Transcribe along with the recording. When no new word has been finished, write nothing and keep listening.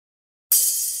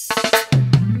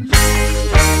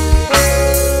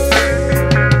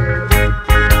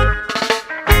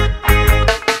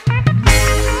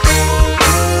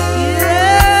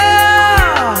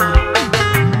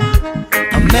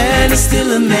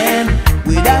man,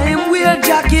 whether him wear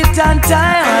jacket and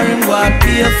tie or him walk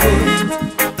barefoot.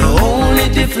 The only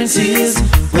difference is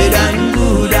whether him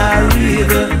good or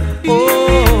evil.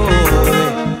 Oh,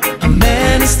 a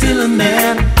man is still a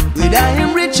man, whether him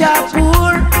rich or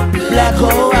poor, black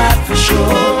or white for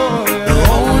sure. The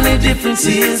only difference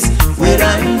is whether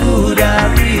I'm good or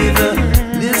evil.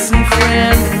 Listen,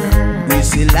 friend, we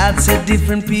see lots of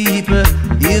different people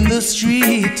in the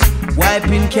street,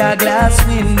 wiping car glass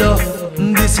window.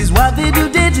 This is what they do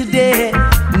day to day,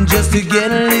 just to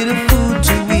get a little food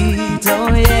to eat.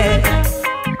 Oh yeah.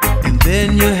 And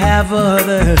then you have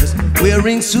others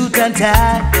wearing suit and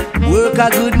tie, work a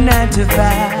good 9 to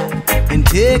 5, and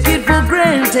take it for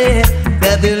granted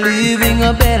that they're living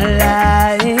a better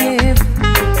life.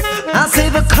 I say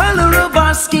the color of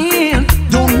our skin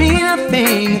don't mean a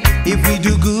thing if we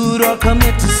do good or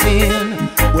commit to sin.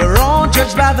 We're all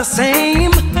judged by the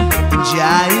same, and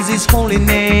Jah is His holy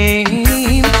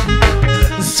name.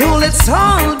 So let's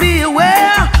all be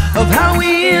aware of how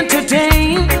we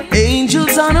entertain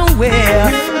angels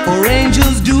unaware, for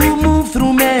angels do move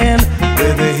through man,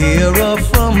 whether here or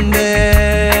from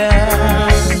there.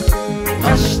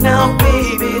 Hush now,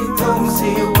 baby, don't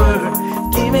say a word.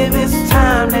 Give me this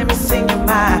time, let me sing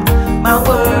my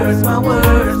words, my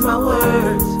words, my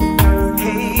words.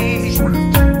 Hey,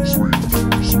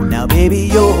 now baby,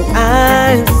 your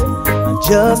eyes are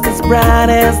just as bright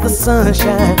as the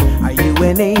sunshine. Are you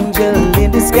an angel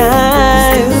in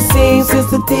disguise? Still the same since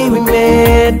the day we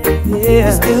met.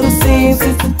 Yeah, still the same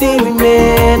since the day we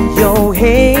met. Your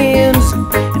hands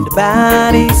and the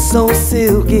body so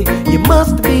silky, you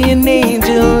must be an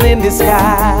angel in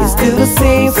disguise. You're still the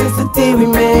same since the day we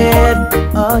met.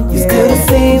 Oh yeah, you're still the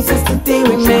same since the day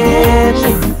we met.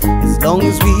 As long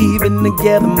as we've been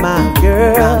together, my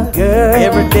girl,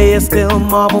 every day I still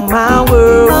marvel my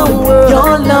world.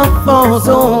 Your love falls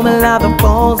on me like the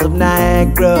falls of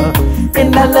Niagara,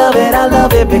 and I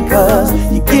love it because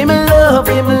you give me love,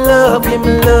 give me love, give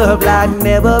me love like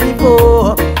never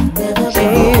before.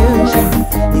 And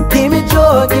you give me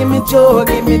joy, give me joy,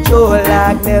 give me joy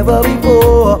like never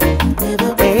before.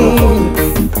 And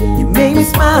you make me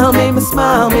smile, make me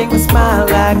smile, make me smile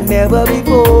like never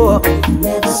before.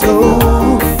 So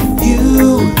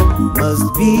you must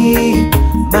be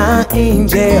my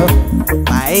angel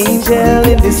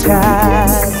in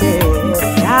disguise. Yeah.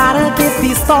 Gotta get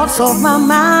these thoughts off my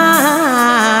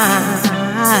mind.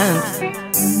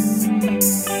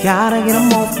 Gotta get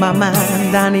them off my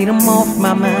mind. I need them off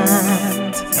my mind.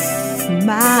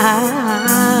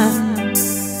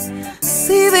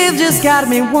 See, they've just got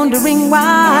me wondering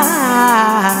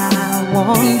why.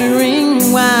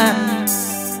 Wondering why.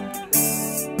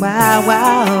 Why?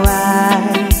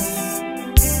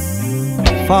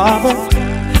 Father,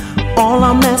 all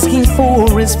I'm asking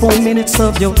for is 4 minutes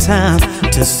of your time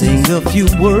to sing a few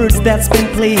words that's been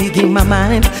plaguing my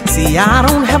mind. See, I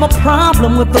don't have a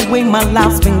problem with the way my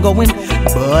life's been going,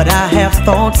 but I have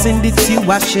thoughts and it's you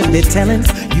I should be telling.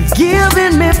 You've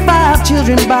given me 5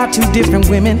 children by 2 different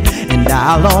women, and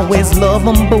I'll always love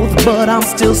them both, but I'm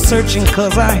still searching,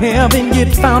 cause I haven't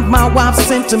yet found my wife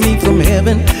sent to me from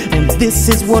heaven. And this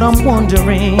is what I'm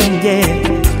wondering,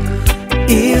 yeah.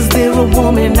 Is there a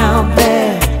woman out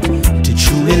there to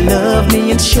truly love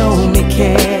me and show me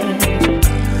care?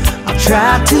 I've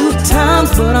tried 2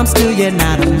 times, but I'm still yet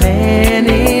not a man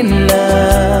in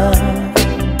love.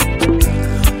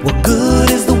 What good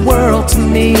is the world to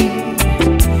me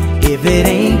if it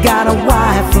ain't got a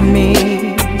wife for me?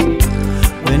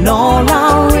 When all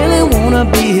I really wanna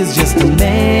be is just a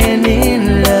man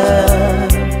in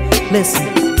love. Listen.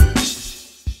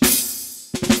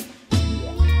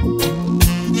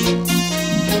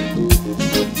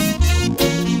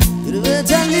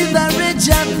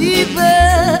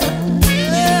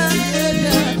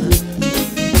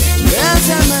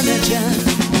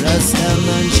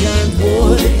 Rastaman chant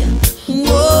boy,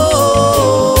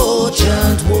 whoa,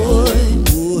 chant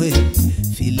boy,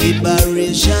 feel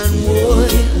liberation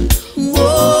boy,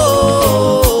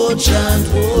 whoa, chant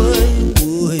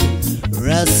boy,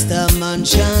 Rastaman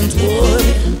chant boy,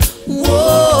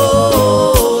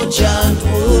 whoa, chant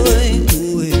boy,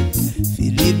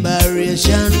 feel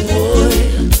liberation boy,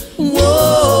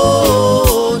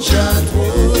 whoa, chant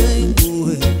boy,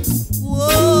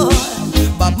 whoa.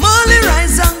 But Molly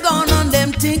rise and gone on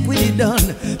them think we did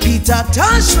done. Peetah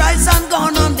Tosh rise and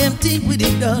gone on them think we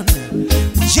did done.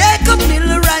 Jacob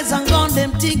Miller rise and gone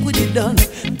them think we did done.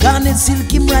 Garnet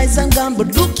Silk him rise rise and gone, but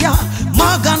look ya,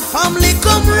 Morgan family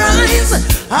come rise.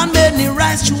 And many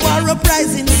rise to our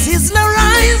uprising, Sizzler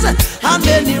rise. And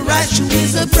many rise to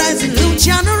his uprising,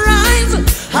 Luciano rise.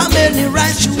 And many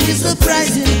rise to his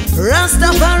uprising,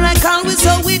 Rastafari call we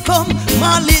so we come,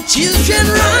 Mali children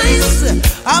rise.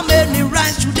 And many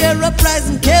rise to their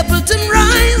uprising, Capleton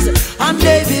rise. And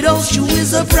David Oshu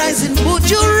is uprising,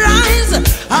 Buju rise.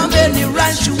 And many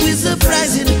rise to his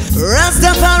uprising,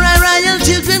 Rastafari royal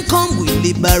children come with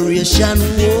liberation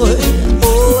war.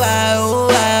 Oh, oh,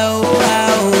 oh,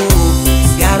 oh.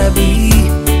 It's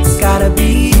gotta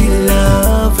be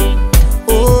love.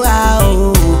 Oh,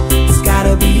 oh, it's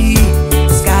gotta be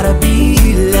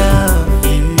love.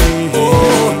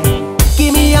 Oh,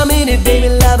 give me a minute, baby,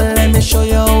 love, and let me show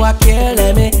you how I care.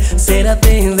 Let me say the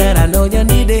things that I know you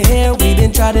need to hear. We've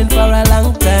been trying for a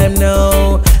long time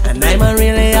now, and I'm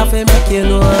really happy to make you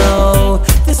know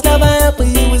this love I have for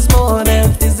you is more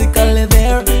than physically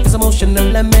there. It's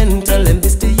emotional and mental, and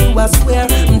this to you I swear.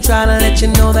 I'm trying to let you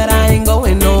know that I ain't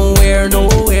going nowhere,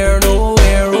 nowhere,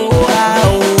 nowhere.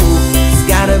 Oh, it's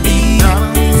gotta be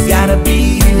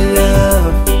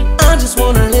love. I just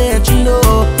wanna let you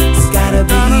know it's gotta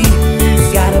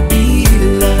be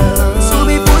love. So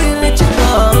before you let your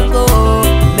love go,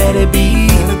 let it be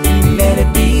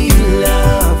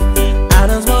love. I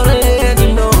just wanna let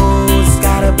you know it's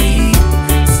gotta be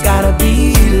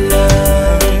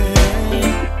love.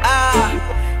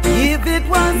 If it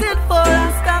wasn't for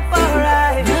Rastafari,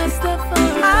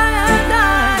 I and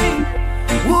I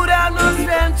would have no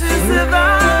strength to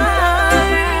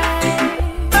survive.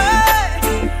 Hey,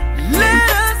 let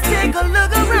us take a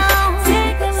look around,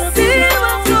 see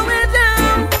what's going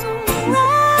down.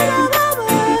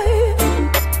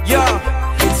 Yo,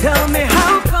 tell me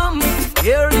how come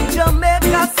here in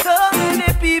Jamaica so many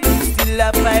people still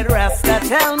a fight Rasta?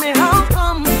 Tell me how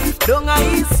come down a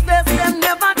East West them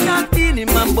never chat in him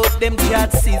and but them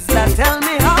chat Sizzler. Tell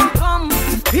me how come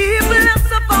people are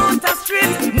support the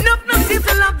street, no seem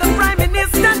to love the Prime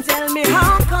Minister. Tell me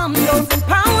how come those in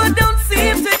power don't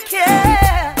seem to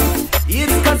care.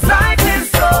 It's cause life is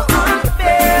so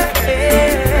unfair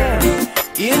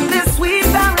in this sweet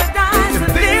paradise,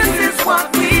 and this is what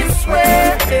we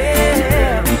swear.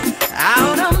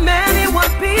 Out of many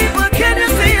one people, can you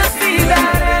see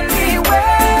that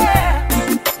anywhere?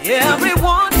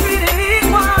 Everyone treated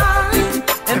equal,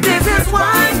 and this is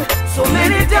why so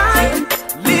many die,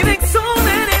 leaving so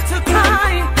many to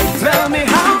cry. Tell me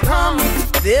how come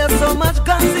there's so much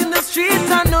guns in the streets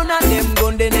and none of them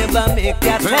gun they never make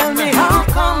ya? Tell me how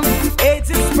come AIDS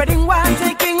is spreading wild,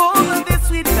 taking over this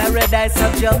sweet paradise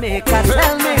of Jamaica?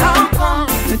 Tell me how come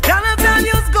the dollar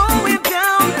value's going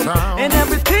down and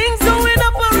everything's going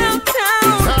up around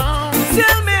town?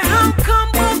 Tell me how come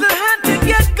Google had to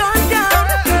get gunned down?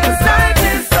 'Cause life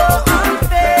is so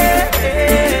unfair.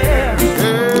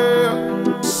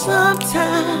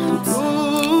 Sometimes a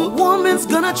woman's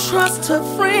gonna trust her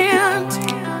friend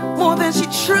more than she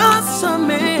trusts a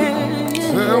man.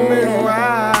 Tell me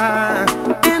why.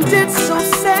 And it's so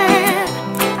sad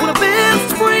when a best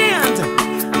friend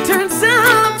turns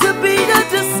out to be a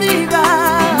deceiver.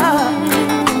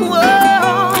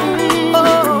 Whoa,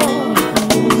 oh.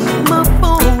 My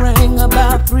phone rang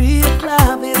about 3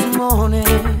 o'clock this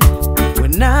morning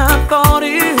when I thought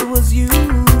it was you.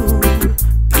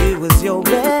 It was your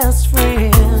best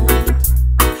friend.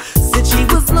 Said she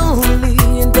was lonely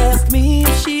and asked me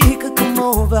if she could come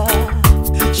over.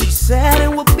 She said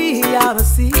it would be out of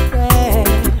secret,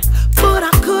 but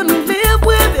I couldn't live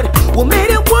with it. What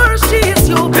made it worse, she is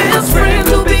your best friend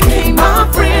who became my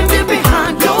friend, and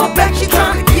behind your back she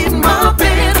tried to get in my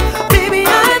bed. Baby,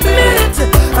 I admit it,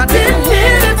 I didn't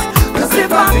hit it, 'cause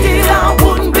if I did I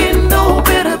wouldn't be no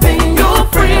better than your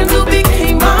friend who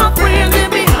became my friend,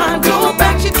 and behind your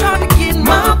back she tried to get in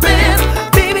my bed.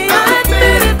 Baby, I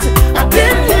admit it, I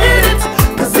didn't hit it,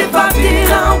 'cause if I did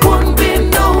I wouldn't be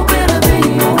no better than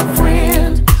your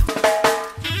friend.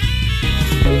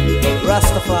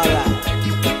 Rastafari,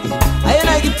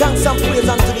 I give thanks and praise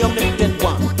unto the omnipotent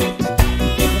one.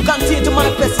 Continue to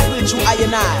manifest his will through I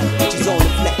and I, which is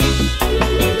only flesh.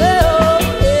 Oh,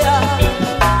 yeah.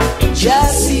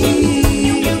 Just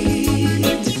seed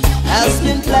has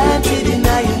been planted in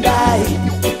I and I.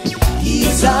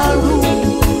 He's our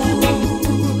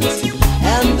root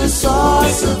and the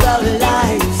source of our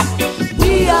lives.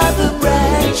 We are the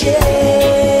branches,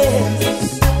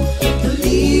 the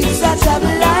leaves that have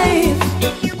life.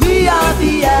 We are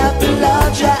the apple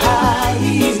of your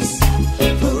eyes,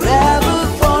 forever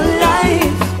for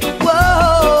life.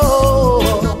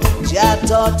 Whoa, Jah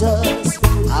taught us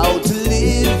how to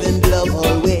live and love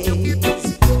always,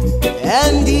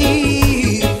 and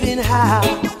even how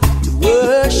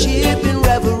worship in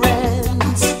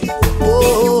reverence.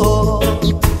 Oh,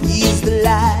 He's the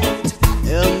light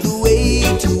and the way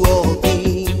to all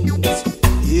things.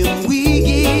 Him we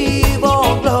give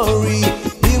all glory,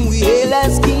 Him we hail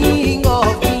as King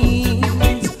of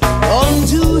kings.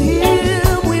 Unto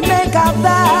Him we make our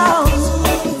vows,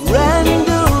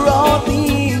 render all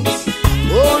things.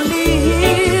 Only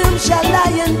Him shall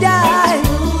lie and die,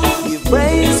 give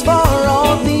praise for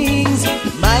all things.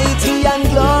 Mighty and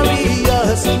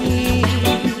glorious King,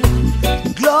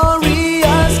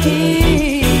 glorious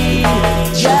King.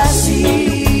 Just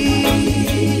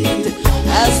seed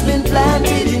has been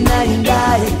planted in I and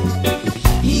I.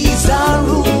 He's our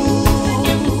root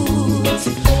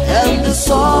and the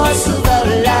source of our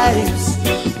lives.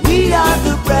 We are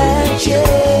the branches,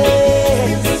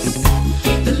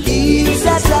 the leaves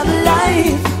that have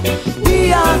life. We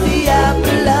are the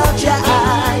apple of your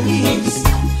eyes,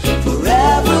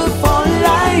 forever for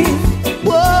life.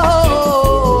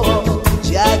 Whoa,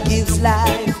 Jah gives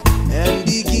life and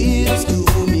He gives to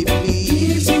whom He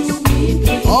please.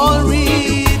 All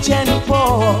rich and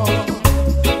poor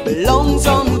belongs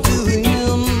unto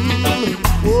Him.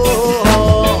 Whoa,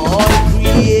 all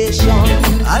creation.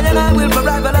 And I will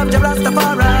forever love Jah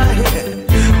Rastafari,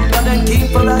 God and King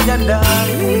for I and I.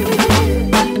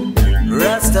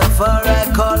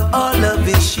 Rastafari call all of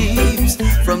His sheep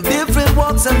from different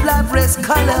walks of life, race,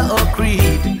 color or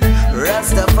creed.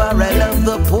 Rastafari love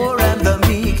the poor and the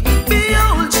meek.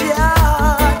 Behold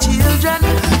your children,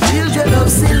 children of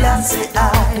Selassie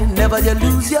I. Never you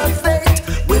lose your faith,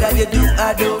 whether you do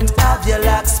or don't have your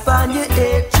locks span your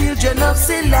head. Children of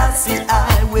Selassie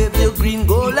I, wave your green,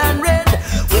 gold and red,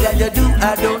 whether you do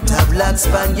or don't have locks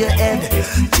span your head.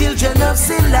 Children of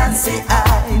Selassie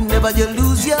I, never you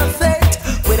lose your faith,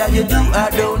 whether you do or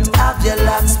don't have your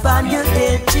locks span your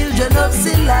head. Children of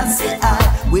Selassie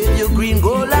I, wave your green,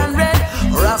 gold and red.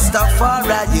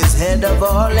 Rastafari is head of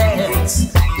all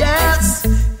heads. Yes,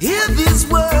 hear these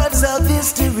words of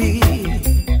history.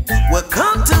 We'll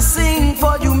come to sing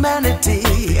for humanity,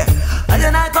 and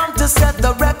then I come to set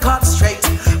the record straight,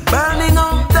 burning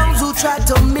on those who try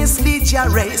to mislead your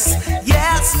race.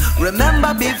 Yes,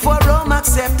 remember before Rome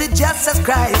accepted Jesus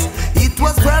Christ, it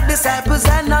was 12 disciples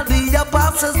and all the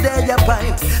apostles there you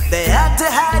find. They had to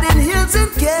hide in hills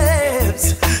and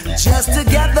caves just to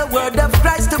get the word of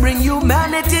Christ to bring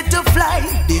humanity to fly.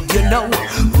 Did you know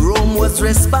Rome was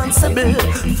responsible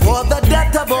for the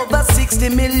death of over 60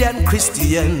 million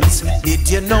Christians? Did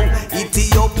you know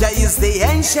Ethiopia is the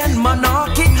ancient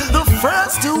monarchy, the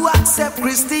first to accept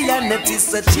Christianity?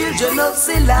 So children of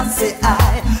Selassie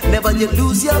I, never you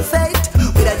lose your faith,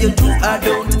 whether you do or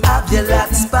don't have your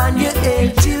locks span your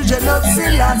head. Children of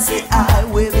Selassie I,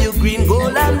 wave your green,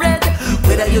 gold and red,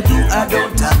 whether you do or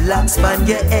don't have locks span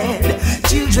your head.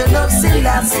 Children of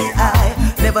Selassie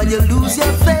I, never you lose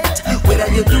your faith, whether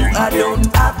you do or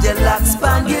don't have your locks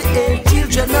span your head.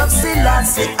 Children of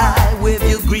Selassie I, wave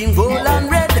your green, gold and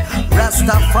red.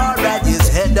 Rastafari is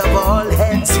head of all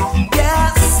heads.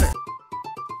 Yes.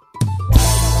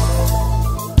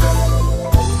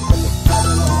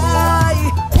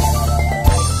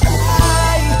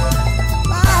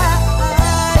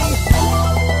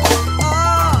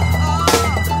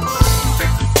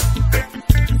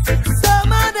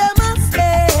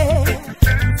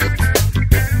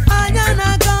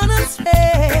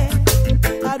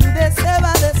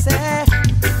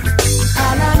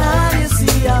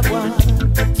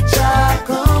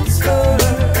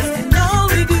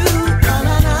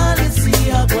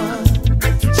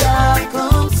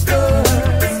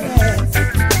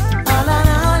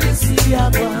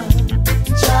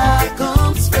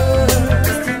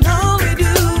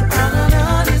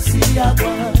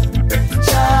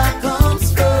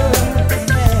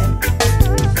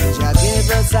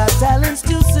 Talents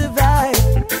to survive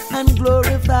and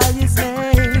glorify His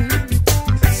name.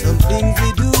 Some things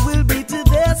we do will be to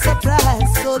their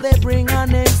surprise, so they bring our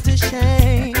names to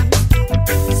shame.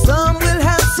 Some will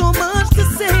have so much to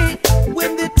say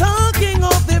when they're talking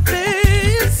off their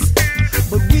face,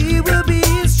 but we will be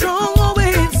strong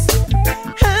always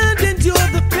and endure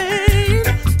the pain.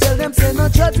 Tell them say no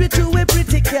judge with you a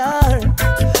pretty car,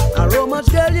 or how much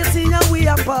girl you see and we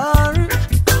apart.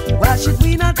 Why should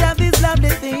we not have these lovely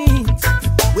things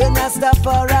when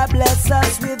Rastafari bless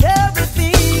us with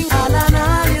everything?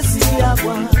 Alana, you see a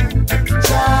one,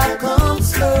 Jah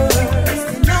comes first.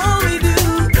 And all we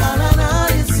do, Alana,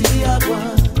 you see a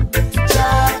one,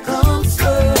 Jah comes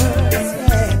first.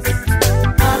 Yes.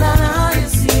 Alana, you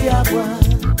see a one,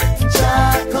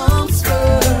 Jah comes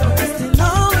first. And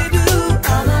all we do,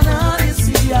 Alana, you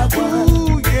see a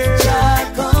one, Jah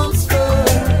comes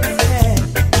first. Yeah.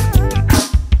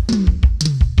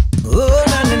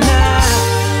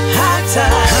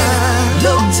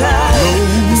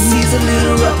 a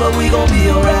little rough, but we gon' be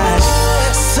alright.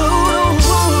 So don't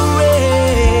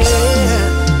worry.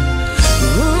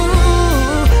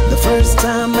 The first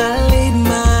time I laid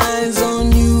my eyes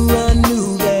on you, I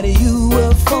knew that you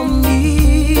were for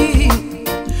me.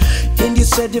 And you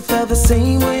said you felt the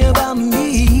same way about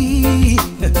me.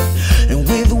 And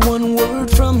with one word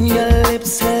from your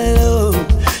lips, hello,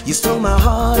 you stole my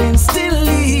heart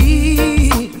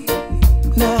instantly.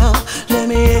 Now, let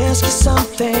me ask you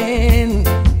something.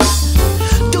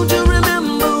 Don't you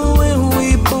remember when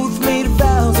we both made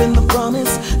vows and the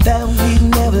promise that we'd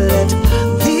never let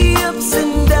the ups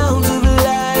and downs of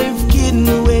life get in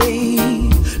the way?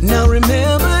 Now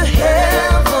remember,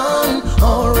 heaven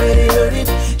already heard it.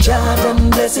 God done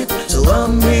bless it, so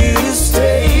I'm here to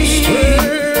stay.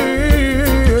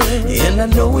 And I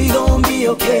know we gon' be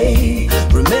okay.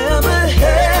 Remember,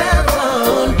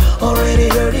 heaven already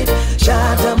heard it.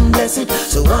 God done bless it,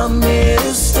 so I'm here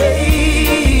to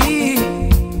stay.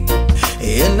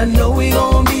 And I know we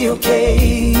gon' be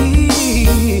okay.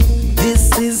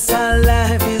 This is how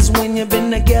life is when you've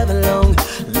been together long.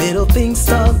 Little things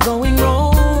start going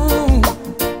wrong,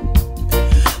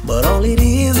 but all it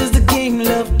is the game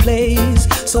love plays.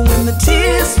 So when the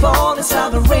tears fall, it's how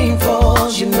the rain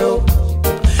falls, you know.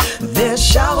 There's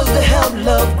showers to help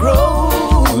love grow.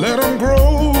 Let them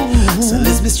grow. So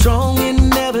let's be strong and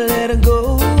never let it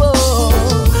go.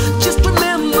 Just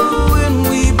remember when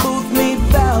we both made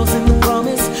vows and the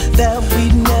promise that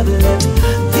we'd never let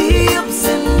the ups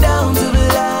and downs of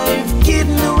life get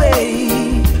in the way.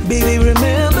 Baby,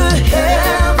 remember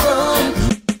heaven.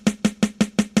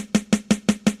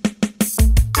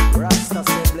 Rasta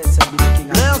said, blessed be the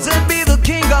King of glory. Blessed be the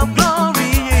King of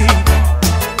glory.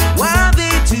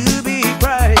 Worthy to be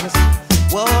praised.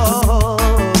 Whoa,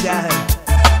 God.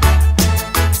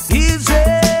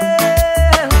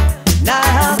 Israel, now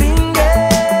have been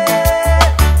dead.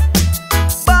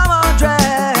 Baba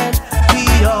dread, we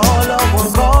all of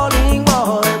one calling,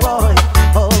 boy, boy.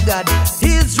 Oh God,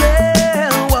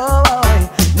 Israel, boy,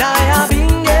 now have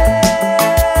been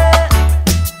dead.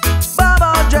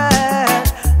 Baba dread,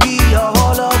 we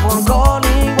all of one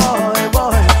calling, boy,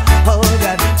 boy. Oh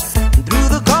God, through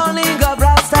the calling of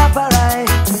Rastafari,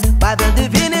 by the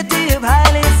divinity of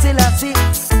Haile Selassie,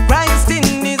 Christ in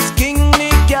his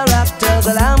kingly character,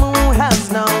 the Lamb who has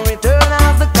now returned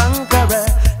as the conqueror.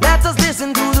 Let us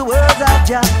listen to the words of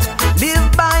Jah,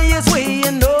 live by his way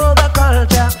and know the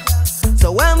culture.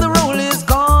 So when the roll is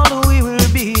called, we will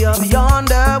be up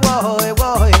yonder, boy,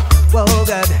 boy, whoa,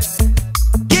 God.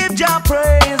 Give Jah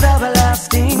praise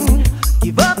everlasting.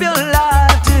 Give up your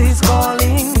life to his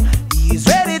calling. He's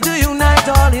ready to unite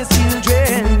all his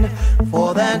children,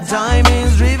 for that time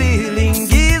is revealing.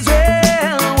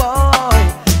 Israel, boy,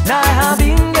 now have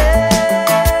been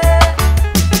dead.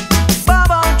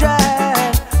 Baba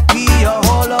dread, we are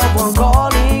all of one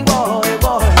calling, boy,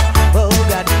 boy. Oh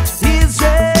God,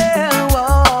 Israel,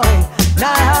 boy,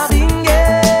 now have been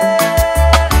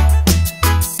dead.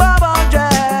 Baba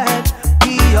dread,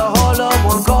 we are all of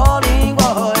one calling,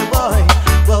 boy, boy.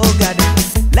 Oh God,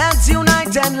 let's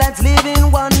unite and let's live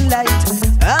in one light,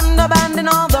 and abandon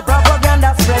all the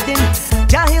propaganda spreading.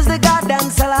 Jah is the God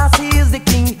and Selassie is the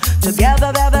King.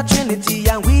 Together they're the Trinity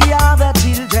and we are the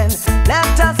children.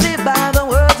 Let us live by the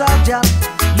words of Jah,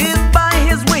 live by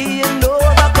his way and know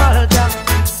the culture.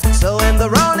 So when the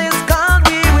roll is called,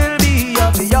 we will be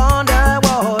up yonder,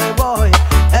 boy, boy.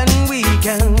 And we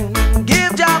can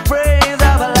give Jah praise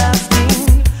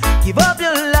everlasting. Give up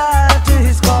your life to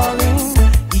his calling.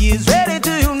 He is ready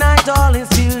to unite all his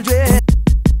children.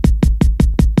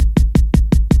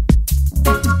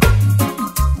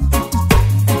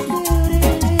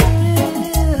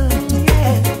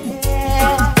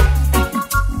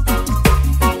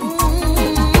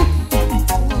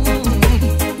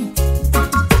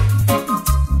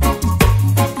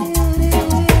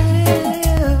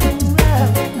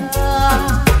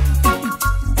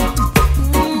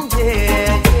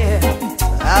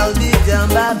 I'll be down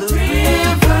by the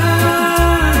river,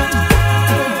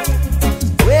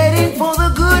 waiting for the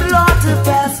good Lord to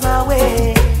pass my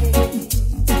way.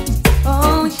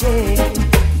 Oh yeah,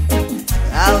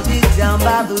 I'll be down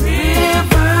by the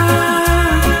river,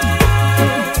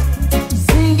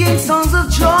 singing songs of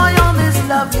joy on this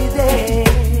lovely day.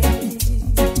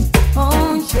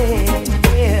 Oh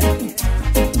yeah,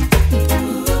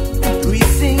 three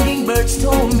singing birds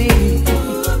told me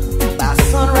by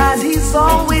sunrise he's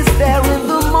always there in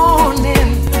the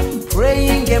morning,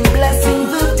 praying and blessing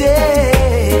the day.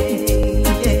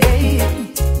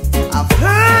 I've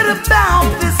heard about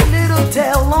this little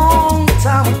tale long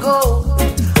time ago,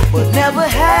 but never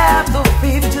had the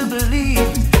faith to believe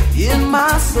in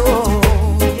my soul.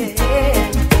 Yeah.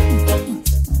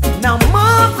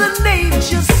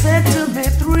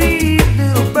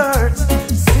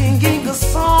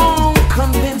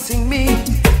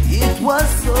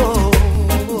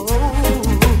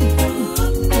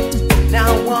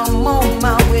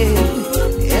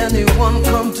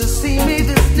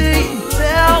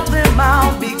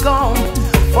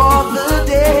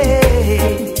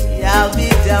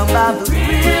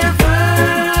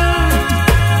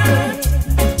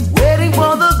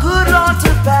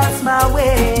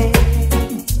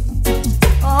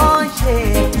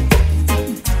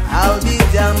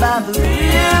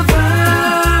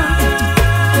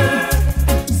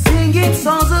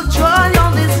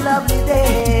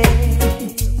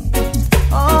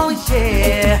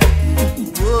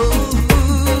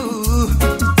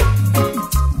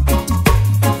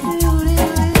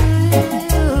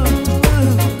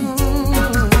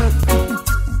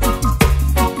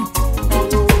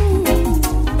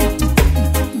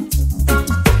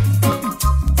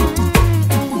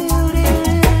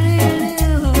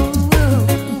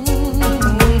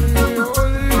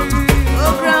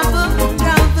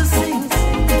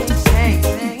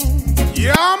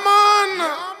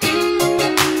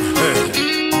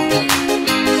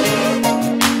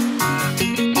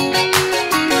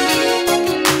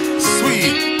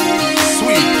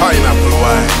 Pineapple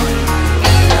wine.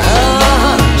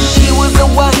 She was a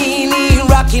wahine,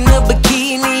 rocking a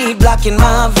bikini, blocking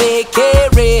my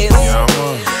vacaries. Yeah,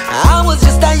 man. I was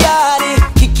just a yardie,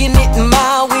 kicking it in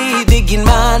my way, digging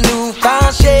my new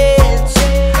sheds.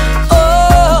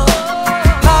 Oh,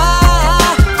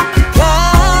 my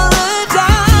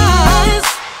paradise.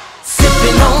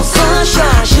 Sipping on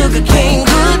sunshine, sugar cane,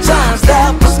 good times.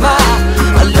 That was my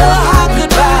aloha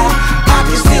goodbye. I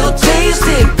can still taste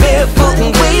it, barefoot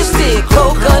and wasted.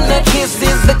 Coconut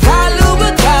kisses, the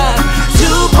Kahlua kind.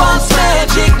 2 parts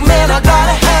magic, man, I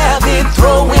gotta have it.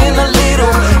 Throw in a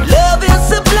little love and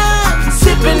sublime.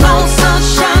 Sipping on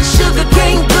sunshine, sugar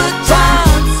cane, good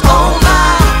times. Oh my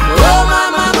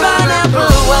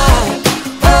pineapple wine.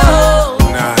 Oh,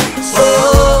 Nice.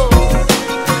 oh,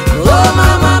 oh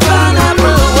my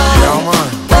pineapple wine. Yeah, man.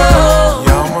 Oh,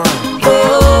 Yeah, man.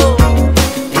 oh,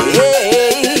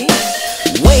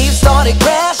 yeah. Waves started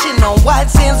crashing on white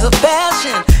sands of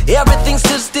fashion. Everything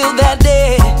stood still that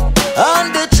day.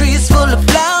 Under trees full of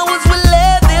flowers, we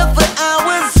lay there for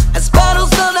hours as battles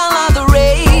fell down like the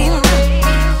rain.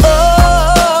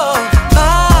 Oh,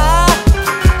 my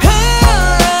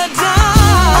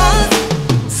paradise.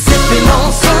 Sipping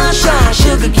on sunshine,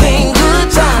 sugar cane,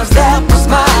 good times. That was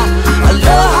my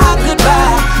aloha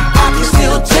goodbye. I can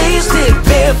still taste it,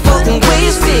 barefoot and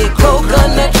wasted.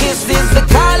 Coconut kisses, the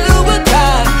Kahlua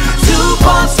kind. 2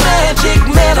 parts magic,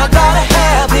 man, I gotta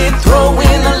have it. Throw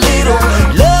in a little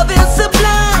love and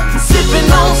sublime. Sipping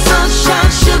on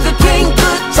sunshine, sugar cane,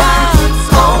 good times.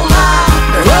 Oh my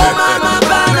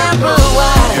pineapple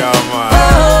wine. Yeah, man. Oh,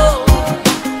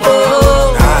 oh,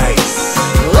 Nice.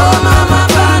 oh my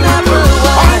pineapple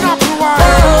wine. Pineapple wine. Oh,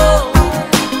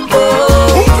 oh.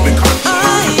 Who's the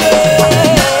country?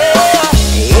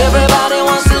 Yeah. Everybody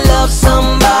wants to love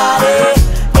somebody.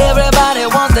 Everybody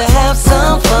wants to have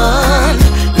some fun.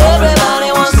 Everybody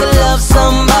wants to love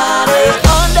somebody.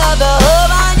 Under the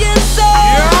hood, I just say,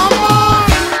 Yeah, man.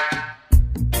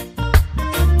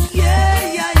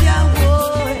 yeah,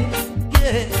 boy.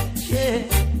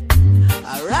 Yeah. A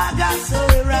raga, so a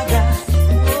raga.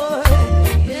 Boy,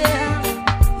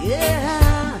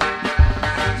 yeah.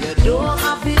 You don't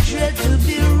have to dread to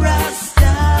be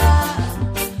Rasta.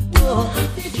 Whoa.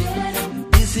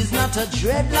 This is not a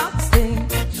dreadlocks thing.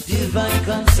 Divine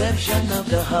conception of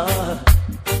the heart.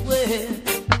 Well,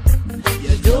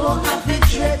 you don't have to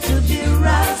dread to be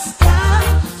Rasta.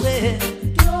 Well,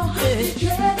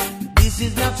 this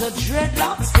is not a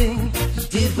dreadlocks thing.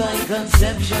 Divine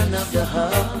conception of the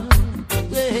heart.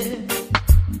 Well,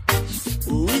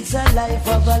 it's a life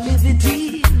of a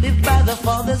liberty, lived by the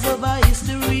fathers of our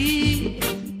history.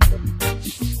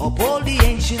 Uphold the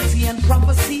anciency and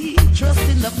prophecy, trust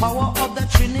in the power of the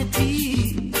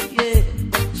Trinity. Yeah,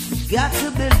 got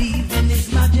to believe in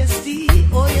His majesty.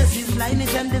 Oh yes, His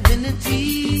lineage and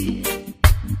divinity.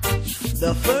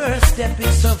 The first step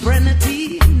is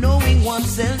sovereignty, knowing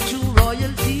oneself true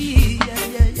royalty. Yeah.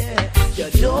 You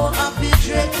don't have to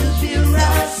dread to be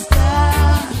Rasta.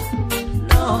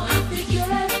 No,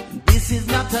 this is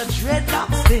not a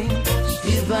dreadlocks thing.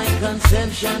 Divine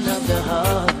conception of the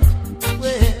heart.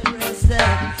 Well, Rasta,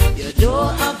 you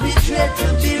don't have to dread to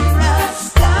be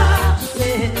Rasta.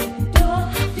 Well,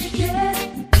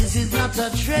 this is not a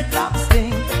dreadlocks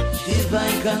thing.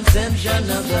 Divine conception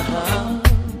of the heart.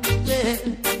 Well,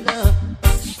 no.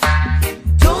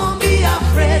 Don't be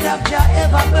afraid of your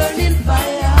ever burning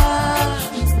fire.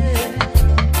 Well,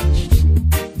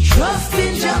 trust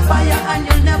in your fire and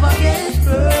you'll never get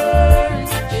burned.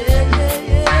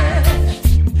 Yeah.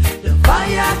 The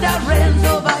fire that rains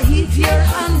over heat, air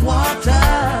and water.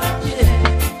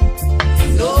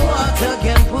 Yeah. No water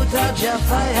can put out your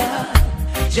fire.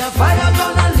 Your fire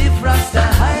gonna lift Rasta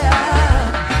higher.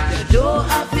 You don't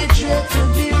have to dread to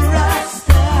be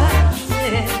Rasta.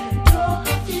 Yeah.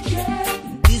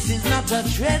 This is not a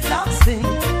dreadlocks thing.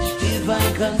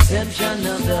 Divine conception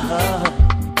of the heart.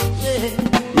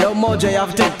 Yeah. Yo, Mojo, you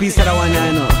have to take piece of that one,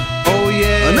 you know. Oh,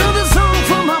 yeah. Another song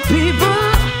for my people.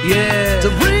 Yeah. To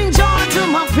bring joy to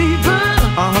my people.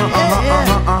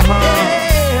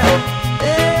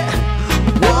 Yeah.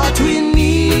 What we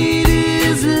need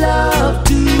is love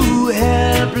to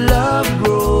help love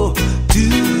grow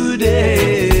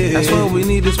today. That's what we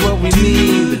need, that's what we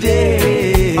need.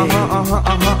 Today.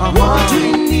 What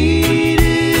we need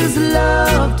is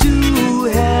love to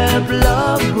help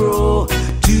love grow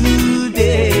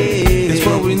today. That's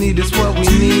what we need, that's what we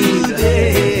need.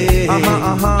 Today.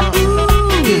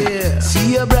 Yeah.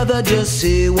 See your brother, just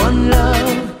say one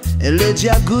love and let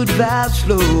your good vibes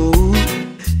flow.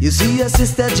 You see your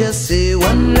sister, just say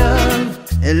one love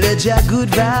and let your good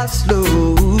vibes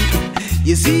flow.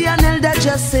 You see an elder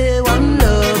just say one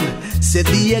love, set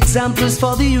the examples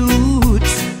for the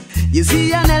youths. You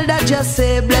see an elder just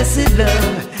say blessed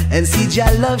love, and see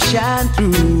Jah love shine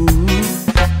through.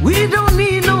 We don't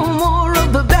need no more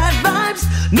of the bad vibes,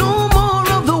 no more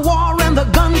of the war and the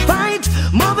gunfight.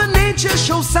 Mother Nature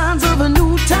shows signs of a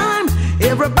new time.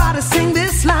 Everybody sing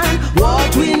this line.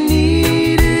 What we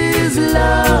need is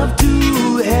love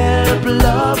to help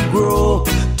love grow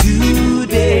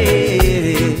today.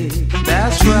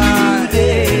 That's right.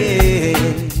 Today.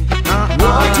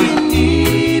 What we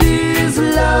need is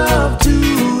love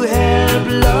to help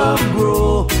love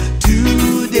grow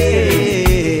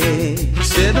today.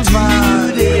 Say the vibe.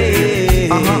 Today.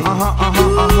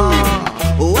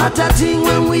 What a thing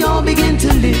when we all begin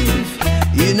to live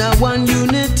in a one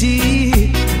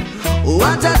unity.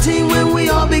 What a thing when we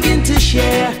all begin to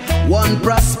share one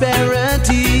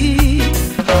prosperity.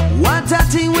 What a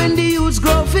thing when the youths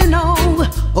grow for know,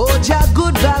 oh Jah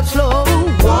good vibes flow.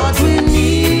 What we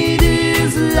need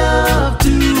is love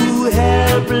to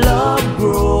help love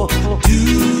grow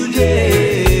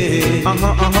today.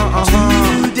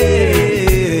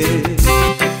 Today.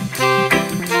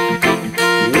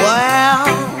 Well.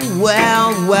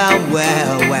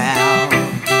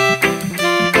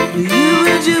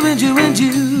 You and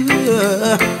you.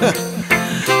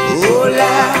 Oh la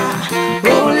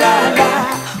la,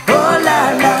 oh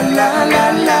la la,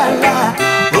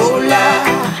 oh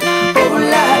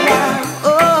la la,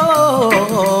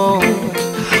 oh.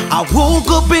 I woke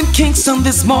up in Kingston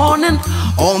this morning.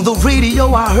 On the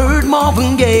radio I heard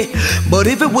Marvin Gaye. But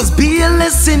if it was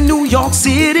BLS in New York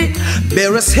City,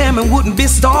 Barris Hammond wouldn't be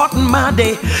starting my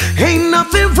day. Ain't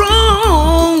nothing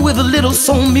wrong with a little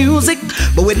soul music,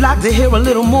 but we'd like to hear a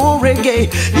little more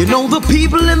reggae. You know the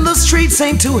people in the streets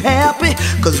ain't too happy,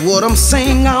 cause what I'm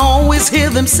saying I always hear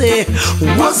them say,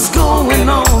 what's going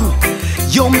on?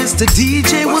 Yo, Mr.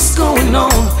 DJ, what's going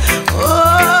on?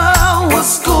 Oh,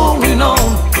 what's going on?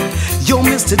 Yo,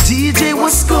 Mr. DJ,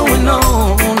 what's going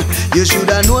on? You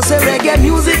shoulda know say reggae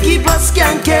music keep us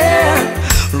skanking.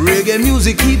 Reggae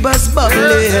music keep us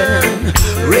bubbling.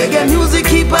 Reggae music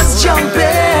keep us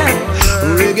jumping.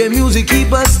 Reggae music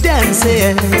keep us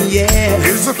dancing, yeah.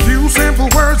 Here's a few simple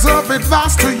words of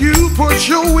advice to you. Put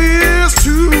your ears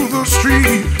to the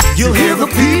street. You'll hear the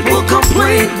people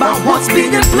complain about what's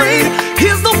being played.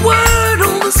 Here's the word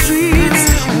on the streets.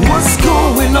 What's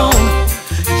going on?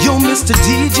 Yo, Mr.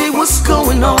 DJ, what's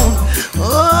going on?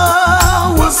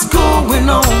 Oh, what's going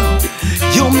on?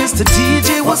 Yo, Mr.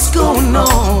 DJ, what's going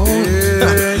on?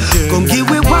 Come give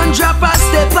me one drop of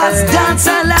steppers, dance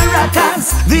a la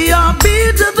rockers. The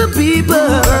heartbeat of the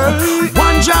people.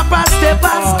 One drop of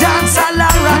steppers, dance a la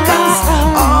rockers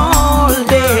all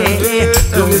day.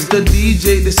 Yo, Mr.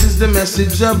 DJ, this is the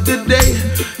message of the day.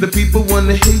 The people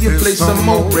wanna hear you play some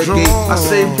more reggae. I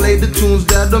say play the tunes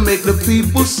that'll make the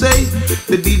people say,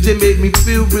 the DJ made me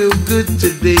feel real good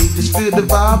today. Just feel the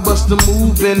vibe, bust the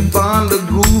move and find the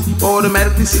groove.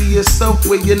 Automatically see yourself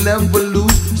where you never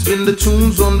lose. Spin the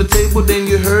tunes on the table, then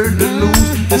you heard the news.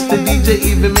 Mr. DJ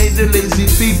even made the lazy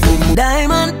people move.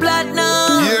 Diamond,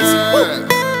 platinum, Yeah.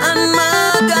 and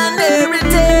Morgan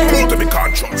heritage. Pull to be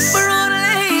conscious. For all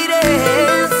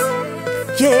ladies,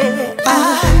 yeah.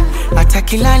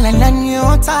 Atakilala na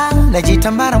nyota,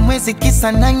 najitambara mwezi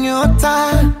kisa na nyota.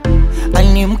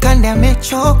 Ani mkande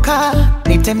amechoka,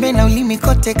 nitembe na ulimi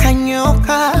kote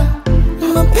kanyoka.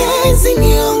 Mapenzi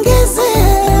niongeze,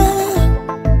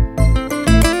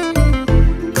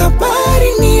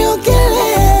 kabari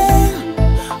niogele.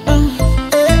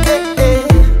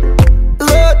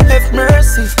 Lord have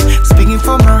mercy, speaking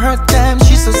from her hurt time,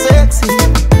 she's so sexy.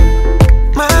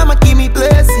 Mama give me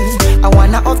blessings, I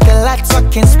wanna off the light so I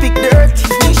can speak dirty.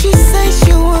 And she says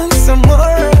she wants some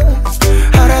more,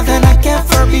 harder than I can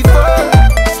for before.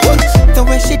 The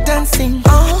way she dancing,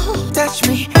 oh, touch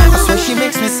me, that's what she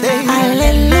makes me say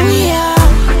hallelujah.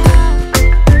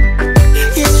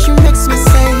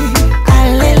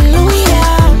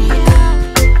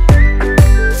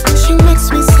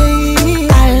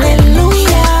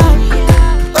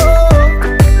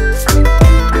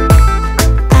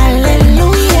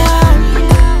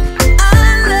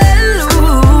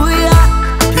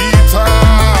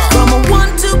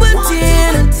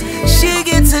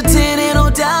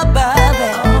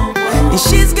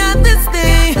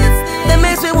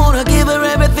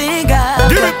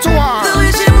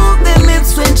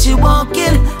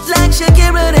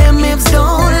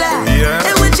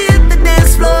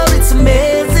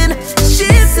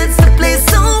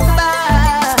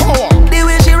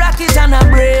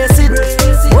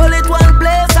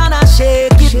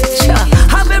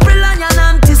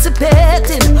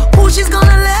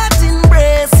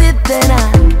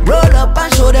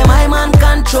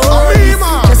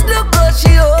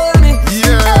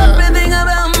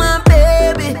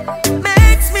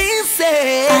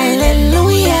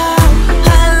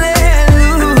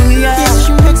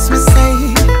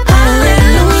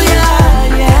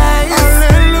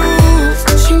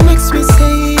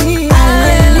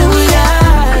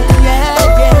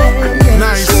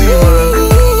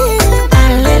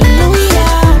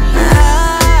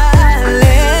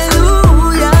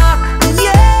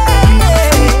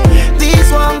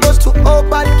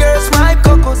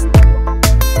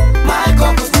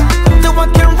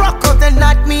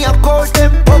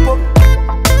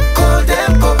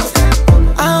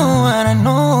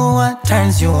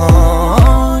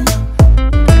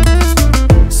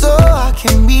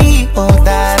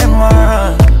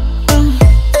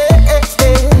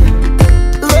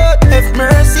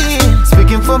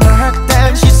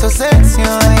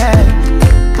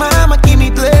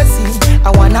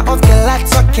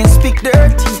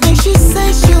 dirty. And she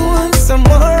says she wants some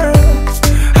more,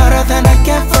 harder than I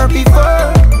can for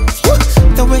before.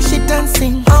 The way she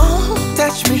dancing, oh,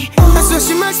 touch me, that's what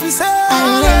she makes me say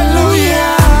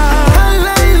hallelujah,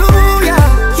 hallelujah.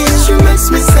 Yeah, she makes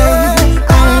me say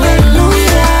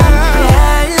hallelujah.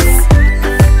 Yes,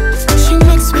 she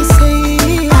makes me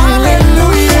say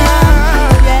hallelujah.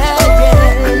 Yeah,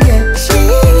 yeah, yeah. She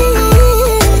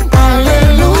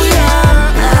hallelujah,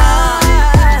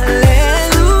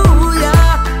 hallelujah.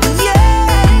 Yeah,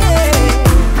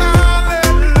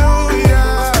 Hallelujah.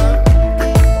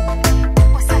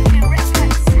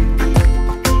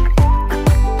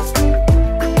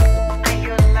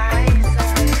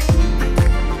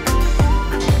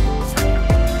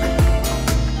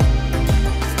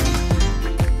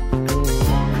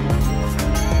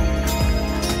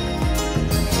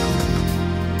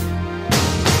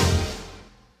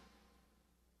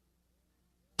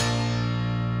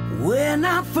 When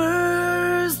I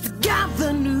first got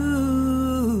the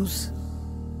news,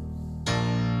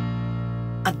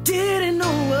 I didn't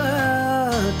know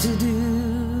what to do,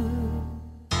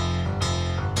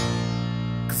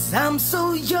 'cause I'm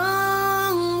so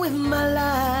young with my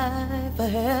life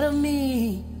ahead of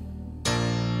me,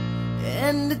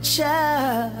 and the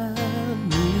child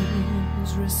means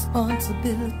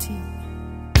responsibility.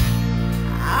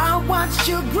 I watched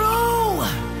you grow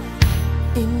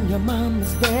in your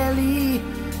mama's belly.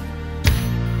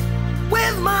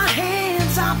 With my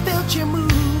hands I felt you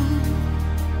move,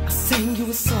 I sang you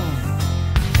a song.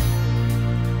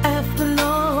 After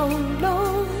long,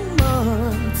 long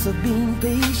months of being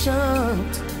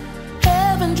patient,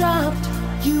 heaven dropped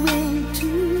you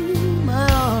into my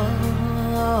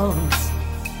arms.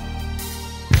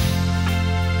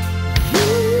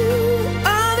 You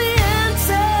are the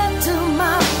answer to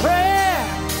my prayer.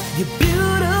 You're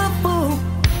beautiful,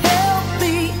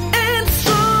 healthy, and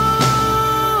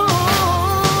strong.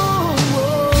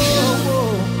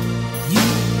 You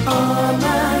are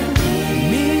my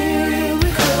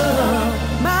miracle.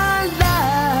 My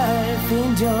life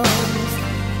and yours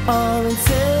are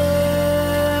inseparable.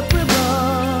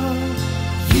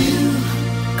 You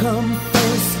come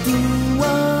first to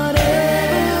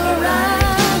whatever I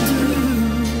do.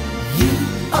 You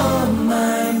are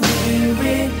my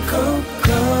miracle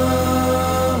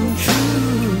come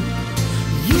true.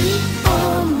 You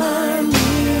are my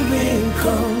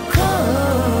miracle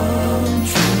come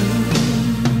true.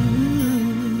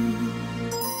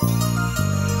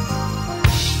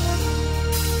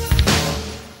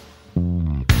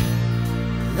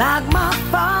 Like my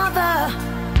father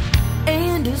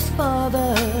and his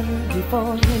father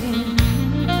before him,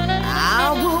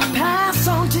 I will pass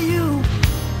on to you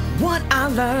what I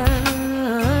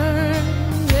learned.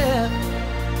 Yeah,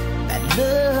 that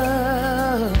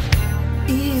love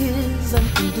is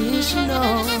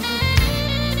unconditional,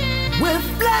 where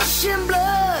flesh and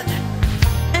blood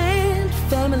and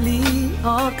family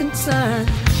are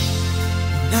concerned.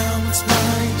 now it's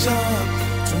my job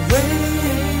to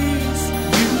raise